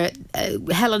listener.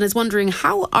 Helen is wondering,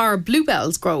 how are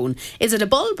bluebells grown? Is it a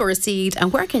bulb or a seed,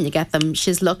 and where can you get them?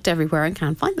 She's looked everywhere and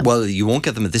can't find them. Well, you won't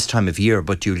get them at this time of year,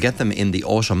 but you'll get them in the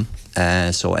autumn.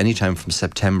 So anytime from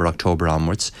September, October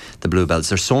onwards, the bluebells,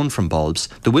 they're sown from bulbs.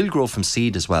 They will grow from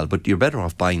seed as well, but you're better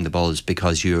off buying the bulbs,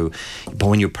 because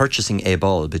when you're purchasing a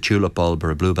bulb, a tulip bulb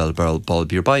or a bluebell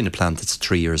bulb, you're buying a plant that's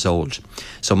 3 years old.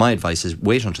 So my advice is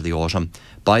wait until the autumn,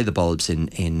 buy the bulbs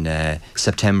in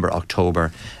September,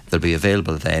 October. They'll be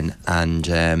available then, and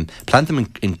plant them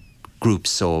in groups,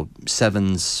 so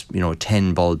 7s,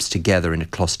 10 bulbs together in a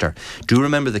cluster. Do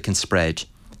remember they can spread,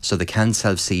 so they can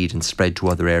self-seed and spread to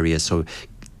other areas. So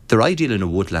they're ideal in a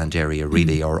woodland area,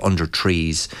 really, or under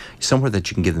trees, somewhere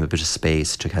that you can give them a bit of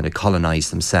space to kind of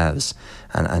colonise themselves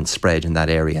and spread in that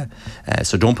area.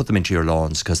 So don't put them into your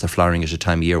lawns, because they're flowering at a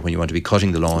time of year when you want to be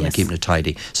cutting the lawn and keeping it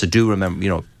tidy. So do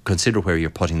remember, consider where you're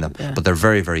putting them. But they're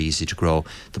very, very easy to grow.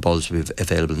 The bulbs will be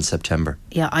available in September.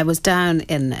 Yeah, I was down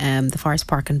in the Forest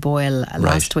Park in Boyle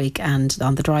last week, and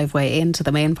on the driveway into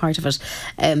the main part of it,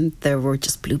 there were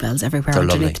just bluebells everywhere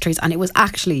underneath the trees, and it was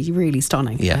actually really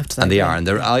stunning. Yeah, and they are, and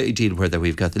they're ideal where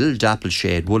we've got the little dapple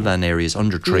shade, woodland areas,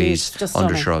 under trees,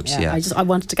 under shrubs. Yeah. I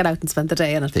wanted to get out and spend the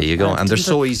day in it. There you go, and they're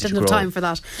so easy to grow. Didn't have time for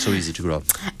that. So easy to grow.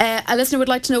 A listener would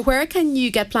like to know, where can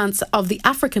you get plants of the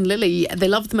African lily? They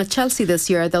love them at Chelsea this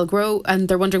year. They'll grow, and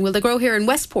they're wondering, will they grow here in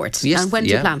Westport? Yes, and when do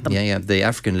you plant them? Yeah. The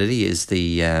African lily is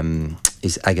the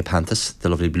is agapanthus, the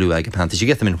lovely blue agapanthus. You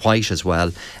get them in white as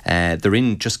well.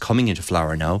 They're just coming into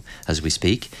flower now as we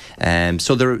speak.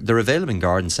 So they're available in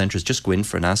garden centres. Just go in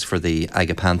and ask for the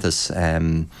agapanthus.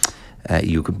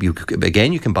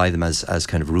 You can buy them as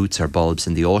kind of roots or bulbs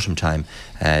in the autumn time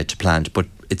to plant, but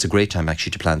it's a great time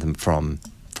actually to plant them from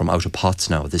out of pots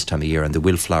now this time of year, and they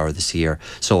will flower this year.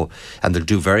 So, and they'll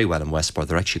do very well in Westport.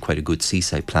 They're actually quite a good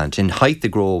seaside plant. In height they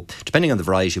grow, depending on the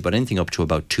variety, but anything up to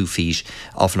about 2 feet,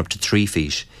 often up to 3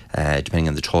 feet, depending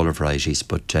on the taller varieties.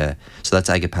 But so that's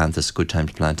agapanthus, good time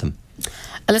to plant them.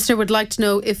 A listener would like to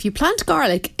know, if you plant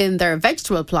garlic in their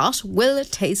vegetable plot, will the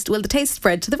taste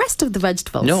spread to the rest of the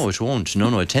vegetables? No, it won't.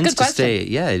 No, it tends to stay.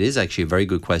 Yeah, it is actually a very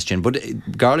good question. But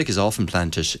garlic is often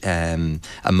planted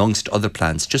amongst other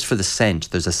plants just for the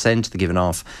scent. There's a scent given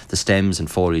off the stems and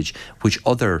foliage, which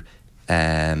other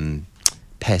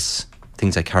pests,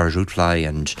 things like carrot root fly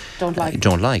and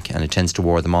don't like, and it tends to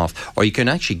ward them off. Or you can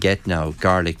actually get now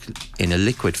garlic in a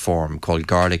liquid form called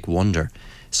Garlic Wonder.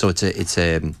 So it's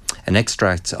an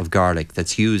extract of garlic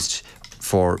that's used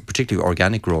for particularly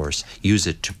organic growers. Use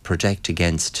it to protect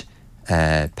against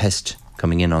pest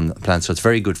coming in on the plants. So it's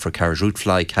very good for carrot root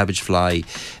fly, cabbage fly,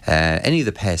 any of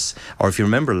the pests. Or if you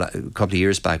remember, a couple of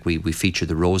years back, we featured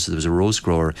the roses. There was a rose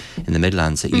grower in the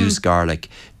Midlands that used garlic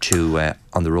to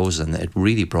on the roses, and it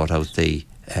really brought out the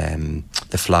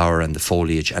flower and the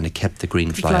foliage, and it kept the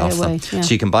green fly off them. Yeah.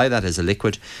 So you can buy that as a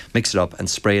liquid, mix it up and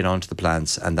spray it onto the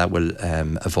plants, and that will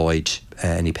avoid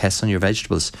any pests on your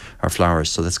vegetables or flowers.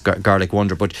 So that's Garlic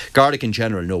Wonder. But garlic in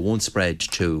general, won't spread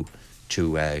to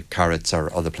carrots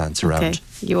or other plants around.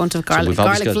 You won't have garlic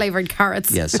flavoured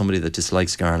carrots. Yeah, somebody that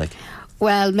dislikes garlic.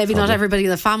 Well, maybe not everybody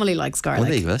in the family likes garlic.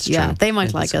 Well, that's true. Yeah, they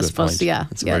might like it, but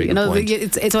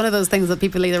it's one of those things that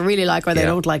people either really like or they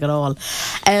don't like at all.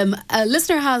 A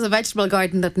listener has a vegetable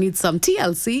garden that needs some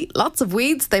TLC, lots of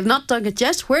weeds. They've not dug it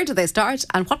yet. Where do they start,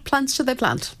 and what plants should they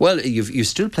plant? Well, you've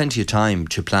still plenty of time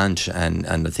to plant, and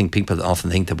I think people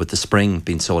often think that with the spring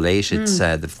being so late, it's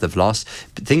they've lost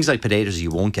things like potatoes.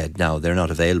 You won't get now; they're not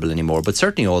available anymore. But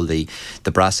certainly all the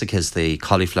brassicas, the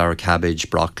cauliflower, cabbage,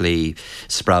 broccoli,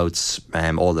 sprouts.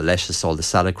 All the lettuce, all the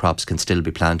salad crops can still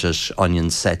be planted. Onion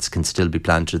sets can still be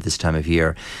planted this time of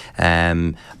year.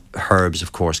 Herbs,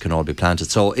 of course, can all be planted.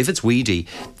 So if it's weedy,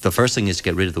 the first thing is to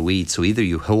get rid of the weeds. So either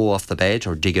you hoe off the bed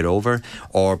or dig it over,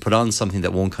 or put on something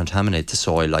that won't contaminate the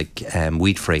soil, like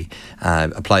weed free.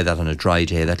 Apply that on a dry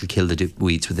day. That'll kill the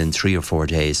weeds within 3 or 4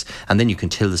 days, and then you can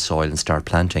till the soil and start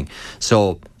planting.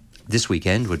 So this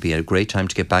weekend would be a great time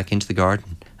to get back into the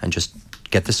garden and just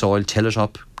get the soil, till it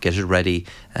up, get it ready,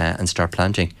 and start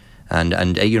planting.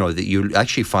 And you'll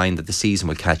actually find that the season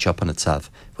will catch up on itself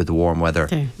with the warm weather.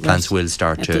 Plants will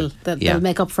start they'll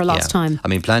make up for lost time. I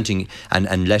mean, planting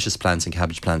and lettuce plants and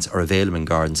cabbage plants are available in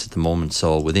gardens at the moment.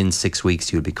 So within 6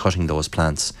 weeks, you'll be cutting those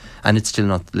plants, and it's still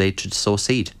not late to sow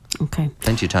seed. Okay.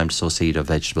 Plenty of time to sow seed of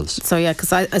vegetables. So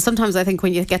because I sometimes I think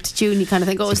when you get to June, you kind of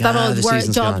think, is that all work?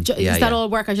 Is that all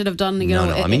work I should have done?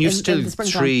 No. I mean, you've still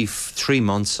 3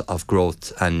 months of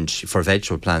growth, and for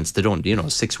vegetable plants, they don't.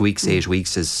 6 weeks, 8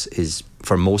 weeks is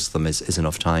for most of them is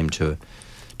enough time to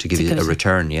give you a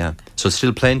return. Yeah. So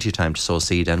still plenty of time to sow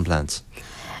seed and plants.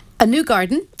 A new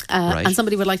garden, and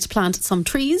somebody would like to plant some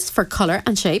trees for colour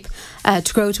and shape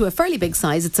to grow to a fairly big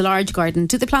size. It's a large garden.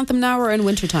 Do they plant them now or in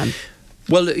winter time?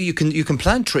 Well, you can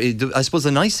plant trees. I suppose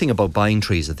the nice thing about buying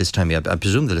trees at this time, I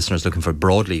presume the listener's looking for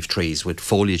broadleaf trees with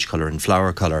foliage colour and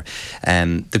flower colour.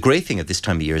 The great thing at this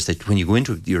time of year is that when you go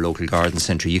into your local garden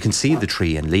centre, you can see the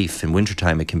tree in leaf. In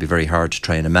wintertime, it can be very hard to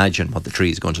try and imagine what the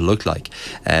tree is going to look like,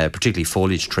 particularly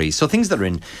foliage trees. So things that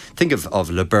are think of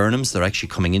laburnums, they're actually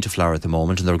coming into flower at the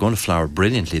moment, and they're going to flower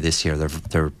brilliantly this year.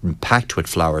 They're packed with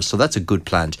flowers. So that's a good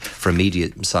plant for a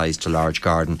medium-sized to large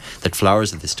garden that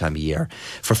flowers at this time of year.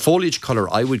 For foliage colour,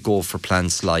 I would go for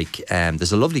plants like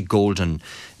there's a lovely golden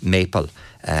maple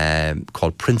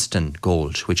called Princeton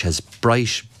Gold, which has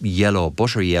bright yellow,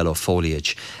 buttery yellow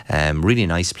foliage. Really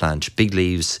nice plant, big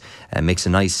leaves, makes a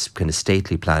nice kind of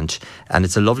stately plant, and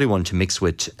it's a lovely one to mix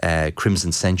with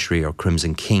Crimson Century or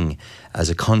Crimson King as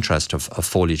a contrast of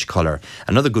foliage colour.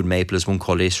 Another good maple is one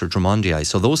called Acer Drummondii.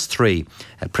 So those three,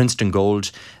 Princeton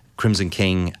Gold, Crimson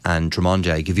King and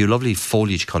Drummondii, give you a lovely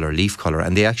foliage colour, leaf colour,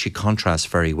 and they actually contrast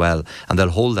very well, and they'll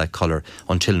hold that colour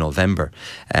until November.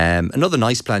 Another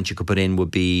nice plant you could put in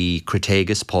would be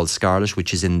Crataegus Paul Scarlet,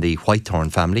 which is in the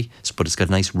whitethorn family, but it's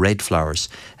got nice red flowers,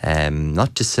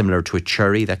 not dissimilar to a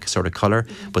cherry, that sort of colour,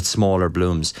 but smaller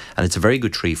blooms, and it's a very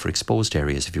good tree for exposed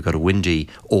areas if you've got a windy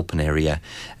open area.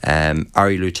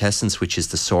 Ari lutescens, which is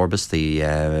the sorbus, the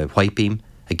whitebeam,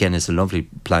 again, is a lovely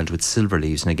plant with silver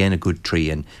leaves, and again a good tree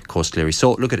in coastal areas.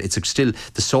 So look at it, it's still,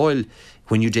 the soil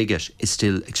when you dig it is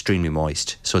still extremely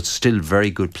moist, so it's still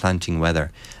very good planting weather.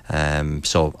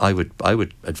 So I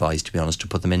would advise, to be honest, to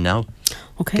put them in now.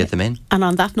 Okay. Get them in. And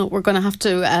on that note, we're going to have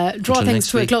to draw Until things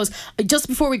to a week. close. Just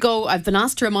before we go, I've been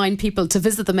asked to remind people to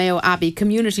visit the Mayo Abbey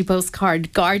Community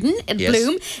Postcard Garden in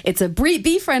Bloom. It's a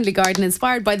bee-friendly garden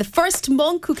inspired by the first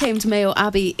monk who came to Mayo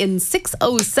Abbey in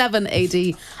 607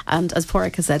 AD. And as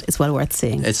Porrick has said, it's well worth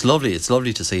seeing. It's lovely. It's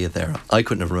lovely to see it there. I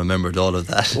couldn't have remembered all of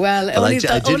that. Well, But only, I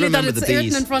did only that remember it's the bees.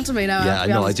 written in front of me now. Yeah, I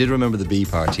know. I did remember the bee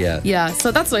part. Yeah. Yeah,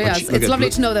 so that's why, yes, Look it's at lovely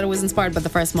Blo- to know that it was inspired by the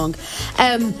first monk.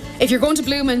 If you're going to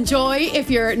Bloom, enjoy. If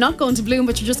you're not going to Bloom,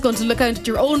 but you're just going to look out at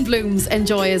your own blooms,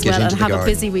 enjoy as Get well, into and the have a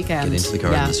garden. busy weekend. Get into the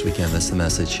garden Yeah. this weekend. That's the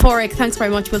message. Porrick, thanks very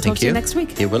much. We'll talk Thank to you you. next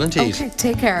week. You will indeed. Okay,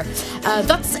 take care.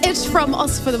 That's it from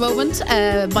us for the moment.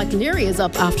 Michael Neary is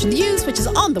up after the news, which is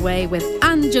on the way with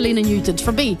Angelina Newton.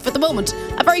 From me, for the moment,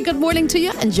 a very good morning to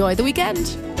you. Enjoy the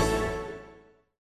weekend.